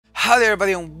Hi there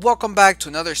everybody and welcome back to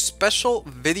another special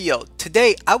video.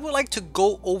 Today I would like to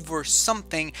go over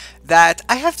something that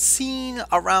I have seen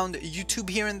around YouTube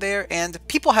here and there, and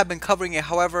people have been covering it.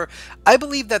 However, I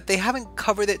believe that they haven't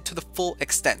covered it to the full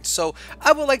extent. So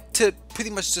I would like to pretty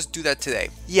much just do that today.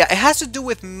 Yeah, it has to do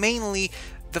with mainly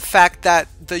the fact that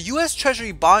the US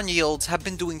Treasury bond yields have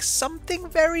been doing something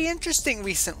very interesting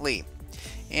recently.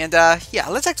 And yeah,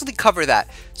 let's actually cover that.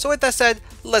 So with that said,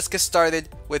 let's get started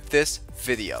with this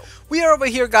video. We are over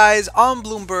here guys on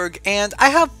Bloomberg, and I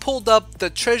have pulled up the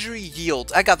Treasury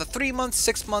yields. I got the 3 months,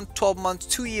 6 months, 12 months,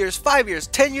 2 years, 5 years,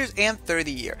 10 years, and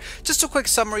 30 year. Just a quick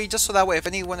summary, just so that way if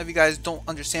any one of you guys don't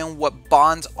understand what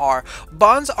bonds are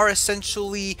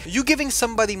essentially you giving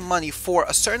somebody money for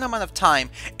a certain amount of time,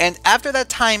 and after that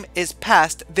time is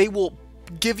passed, they will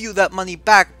give you that money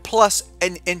back plus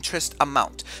an interest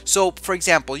amount. So for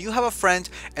example, you have a friend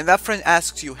and that friend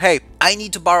asks you, hey, I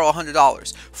need to borrow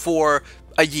 $100 for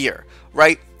a year,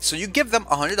 right? So you give them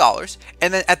 $100,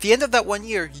 and then at the end of that 1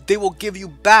 year, they will give you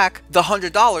back the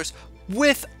 $100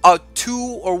 with a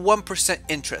 2 or 1%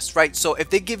 interest, right? So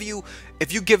if you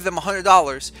give them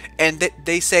 $100 and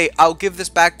they say, I'll give this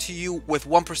back to you with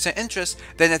 1% interest,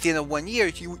 then at the end of 1 year,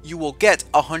 you will get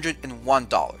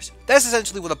 $101. That's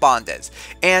essentially what a bond is.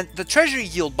 And the Treasury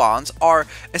yield bonds are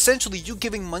essentially you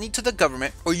giving money to the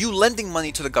government, or you lending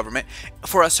money to the government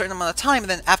for a certain amount of time, and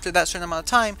then after that certain amount of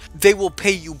time, they will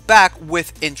pay you back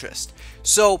with interest.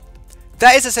 So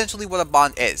that is essentially what a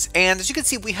bond is. And as you can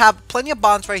see, we have plenty of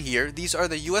bonds right here. These are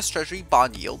the US Treasury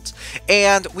bond yields.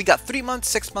 And we got 3 months,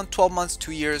 6 months, 12 months,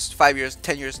 2 years, 5 years,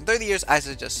 10 years, and 30 years, as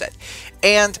I just said.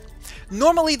 And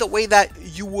normally the way that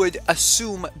you would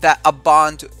assume that a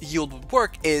bond yield would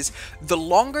work is the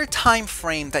longer time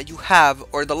frame that you have,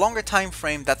 or the longer time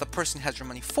frame that the person has your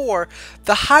money for,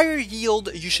 the higher yield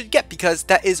you should get, because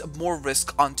that is more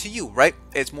risk onto you, right?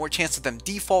 It's more chance of them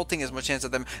defaulting, it's more chance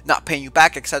of them not paying you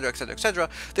back, etc, etc, etc.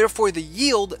 Therefore, the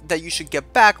yield that you should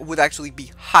get back would actually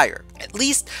be higher. At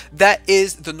least that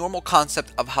is the normal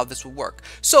concept of how this would work.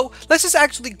 So let's just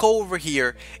actually go over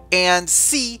here and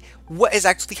see what is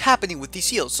actually happening with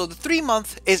these yields. So the 3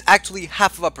 month is actually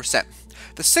 0.5%.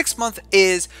 The 6 month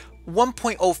is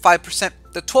 1.05%.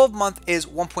 The 12 month is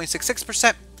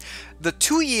 1.66%. The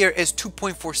 2 year is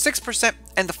 2.46%,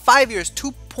 and the 5 year is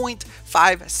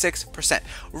 2.56%.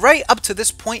 Right up to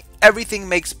this point, everything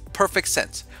makes perfect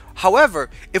sense. However,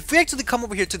 if we actually come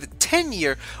over here to the 10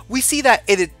 year, we see that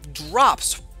it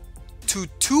drops to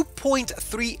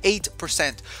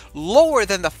 2.38%, lower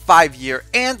than the 5 year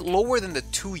and lower than the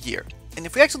 2 year. And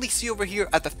if we actually see over here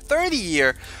at the 30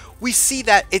 year, we see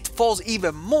that it falls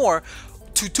even more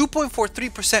to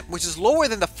 2.43%, which is lower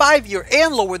than the 5 year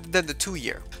and lower than the 2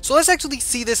 year. So let's actually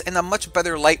see this in a much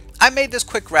better light. I made this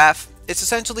quick graph. It's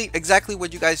essentially exactly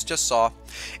what you guys just saw.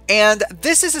 And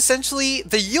this is essentially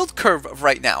the yield curve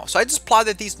right now. So I just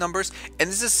plotted these numbers, and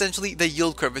this is essentially the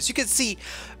yield curve. As you can see,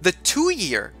 the 2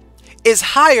 year is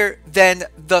higher than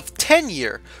the 10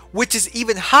 year, which is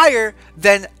even higher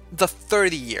than the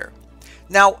 30 year.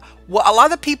 Now, what a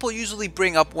lot of people usually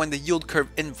bring up when the yield curve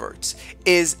inverts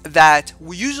is that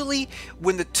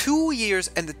when the 2 years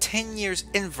and the 10 years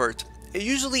invert, it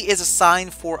usually is a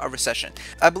sign for a recession.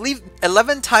 I believe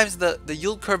 11 times the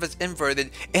yield curve is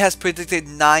inverted, it has predicted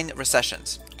 9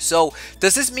 recessions. So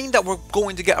does this mean that we're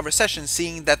going to get a recession,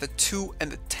 seeing that the 2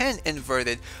 and the 10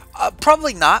 inverted?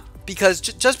 Probably not, because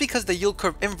just because the yield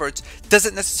curve inverts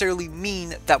doesn't necessarily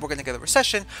mean that we're going to get a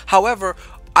recession. However,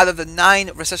 out of the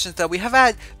 9 recessions that we have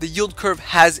had, the yield curve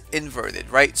has inverted,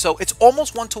 right? So it's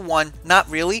almost 1-to-1, not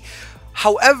really.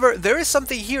 However, there is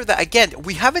something here that, again,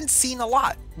 we haven't seen a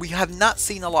lot. We have not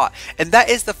seen a lot. And that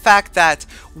is the fact that,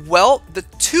 well, the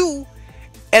 2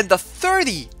 and the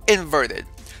 30 inverted.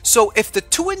 So if the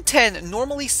 2 and 10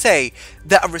 normally say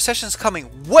that a recession is coming,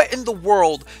 what in the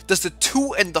world does the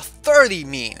 2 and the 30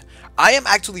 mean? I am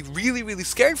actually really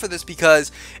scared for this,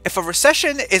 because if a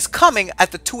recession is coming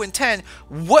at the 2 and 10,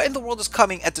 what in the world is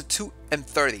coming at the 2 and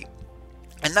 30?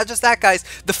 And not just that, guys,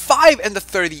 the 5 and the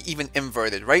 30 even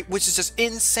inverted, right? Which is just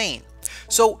insane.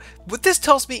 So what this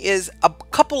tells me is a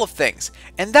couple of things,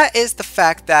 and that is the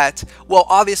fact that, well,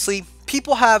 obviously,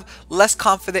 people have less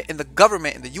confidence in the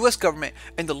government, in the US government,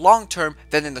 in the long term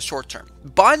than in the short term.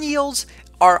 Bond yields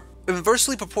are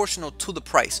inversely proportional to the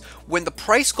price. When the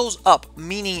price goes up,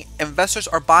 meaning investors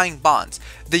are buying bonds,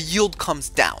 the yield comes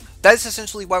down. That is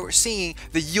essentially why we're seeing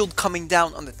the yield coming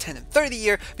down on the 10 and 30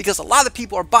 year, because a lot of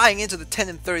people are buying into the 10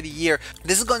 and 30 year.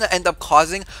 This is going to end up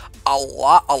causing a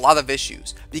lot of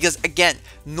issues, because again,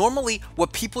 normally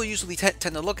what people usually tend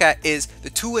to look at is the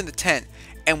 2 and the 10.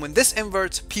 And when this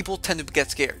inverts, people tend to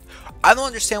get scared. I don't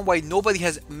understand why nobody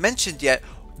has mentioned yet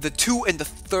the 2 and the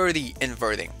 30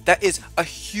 inverting. That is a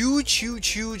huge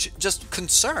just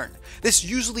concern. This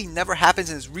usually never happens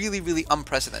and is really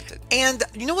unprecedented. And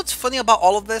you know what's funny about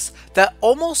all of this? That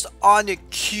almost on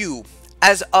cue,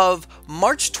 as of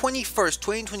March 21st,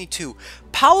 2022,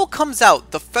 Powell comes out,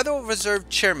 the Federal Reserve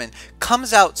Chairman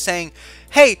comes out saying,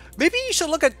 hey, maybe you should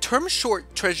look at term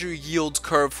short Treasury yields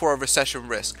curve for a recession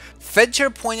risk. Fed Chair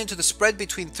pointed to the spread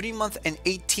between 3-month and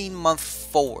 18-month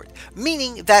forward,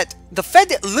 meaning that the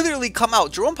Fed literally come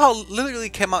out, Jerome Powell literally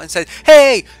came out and said,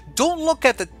 hey, don't look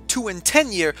at the 2 and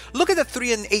 10 year, look at the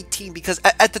 3 and 18, because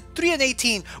at the 3 and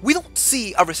 18, we don't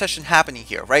see a recession happening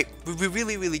here, right? We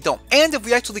really don't. And if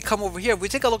we actually come over here, if we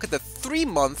take a look at the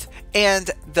 3-month and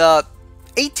the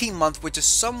 18-month, which is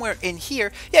somewhere in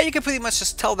here, yeah, you can pretty much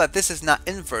just tell that this is not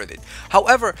inverted.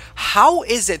 However, how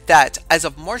is it that as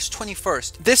of March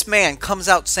 21st, this man comes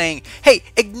out saying, hey,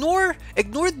 ignore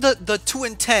the 2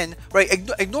 and 10, right?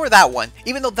 Ignore that one,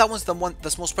 even though that one's the one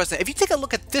that's most present. If you take a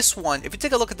look at this one, if you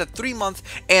take a look at the 3-month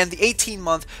and the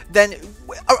 18-month, then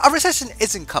a recession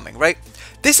isn't coming, right?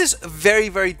 This is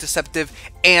very deceptive,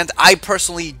 and I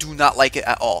personally do not like it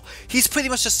at all. He's pretty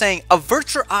much just saying,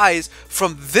 avert your eyes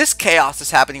from this chaos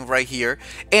that's happening right here,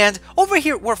 and over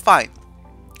here we're fine.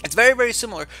 It's very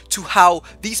similar to how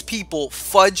these people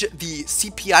fudge the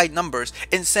CPI numbers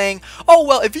in saying, oh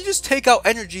well, if you just take out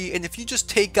energy and if you just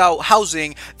take out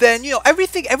housing, then you know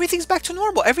everything's back to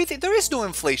normal. There is no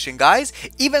inflation, guys.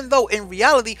 Even though in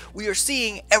reality we are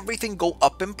seeing everything go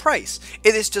up in price.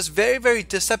 It is just very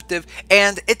deceptive,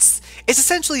 and it's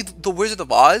essentially the Wizard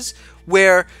of Oz,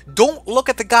 where don't look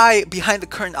at the guy behind the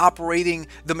curtain operating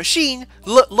the machine,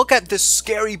 look at this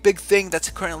scary big thing that's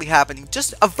currently happening.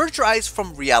 Just avert your eyes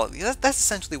from reality. That's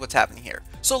essentially what's happening here.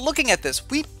 So looking at this,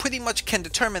 we pretty much can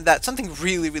determine that something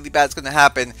really bad is going to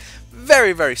happen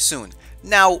very soon.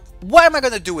 Now, what am I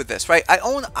going to do with this, right? I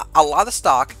own a lot of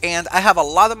stock and I have a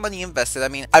lot of money invested. I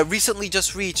mean, I recently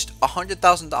just reached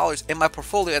 $100,000 in my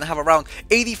portfolio and I have around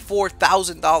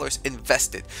 $84,000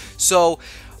 invested. So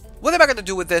what am I going to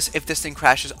do with this if this thing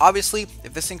crashes? Obviously,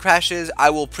 if this thing crashes,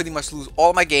 I will pretty much lose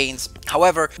all my gains.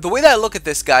 However, the way that I look at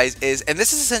this, guys, is, and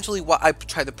this is essentially what I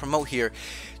try to promote here,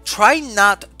 try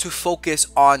not to focus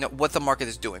on what the market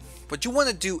is doing. What you want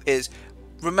to do is,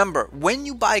 remember, when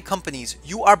you buy companies,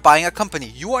 you are buying a company.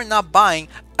 You are not buying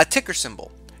a ticker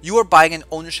symbol. You are buying an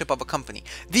ownership of a company.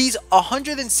 These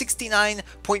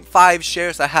 169.5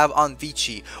 shares I have on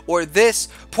Vici, or this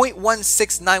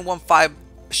 0.16915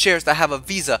 shares that have a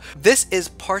Visa, this is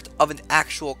part of an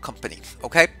actual company,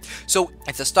 okay? So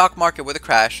if the stock market were to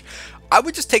crash, I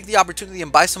would just take the opportunity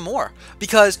and buy some more,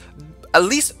 because at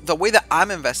least the way that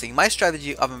I'm investing, my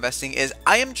strategy of investing is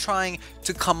I am trying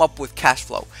to come up with cash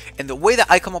flow, and the way that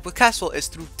I come up with cash flow is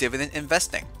through dividend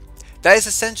investing. That is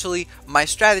essentially my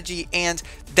strategy, and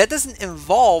that doesn't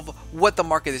involve what the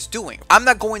market is doing. I'm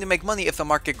not going to make money if the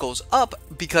market goes up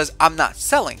because I'm not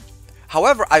selling.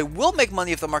 However, I will make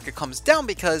money if the market comes down,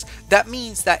 because that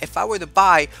means that if I were to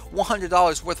buy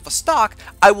 $100 worth of a stock,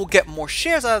 I will get more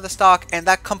shares out of the stock, and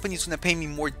that company is going to pay me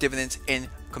more dividends in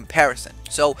comparison.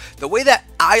 So the way that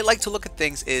I like to look at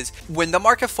things is, when the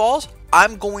market falls,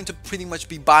 I'm going to pretty much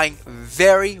be buying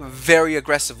very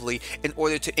aggressively in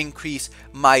order to increase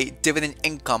my dividend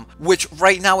income, which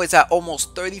right now is at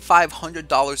almost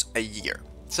 $3,500 a year.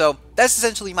 So that's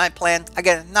essentially my plan.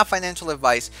 Again, not financial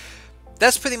advice.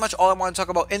 That's pretty much all I want to talk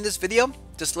about in this video.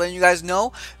 Just letting you guys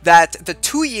know that the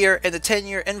 2-year and the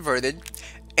 10-year inverted,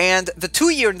 and the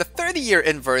 2-year and the 30-year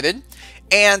inverted,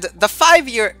 and the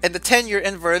 5-year and the 10-year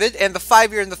inverted, and the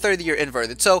 5-year and the 30-year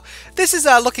inverted. So this is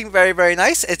looking very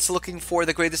nice. It's looking for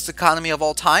the greatest economy of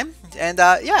all time, and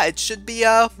yeah, it should be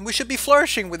we should be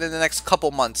flourishing within the next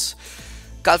couple months.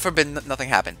 God forbid nothing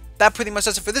happen. That pretty much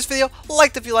does it for this video.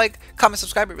 Like if you like, comment,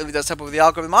 subscribe. It really does help with the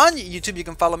algorithm on YouTube. You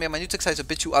can follow me on my new tech sites of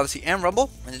BitChute, Odyssey, and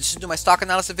Rumble. In addition to my stock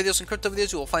analysis videos and crypto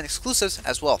videos, you will find exclusives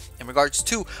as well. In regards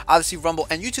to Odyssey, Rumble,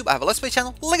 and YouTube, I have a Let's Play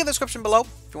channel. Link in the description below.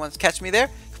 If you want to catch me there,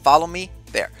 follow me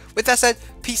there. With that said,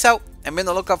 peace out, and be on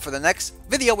the lookout for the next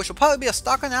video, which will probably be a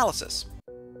stock analysis.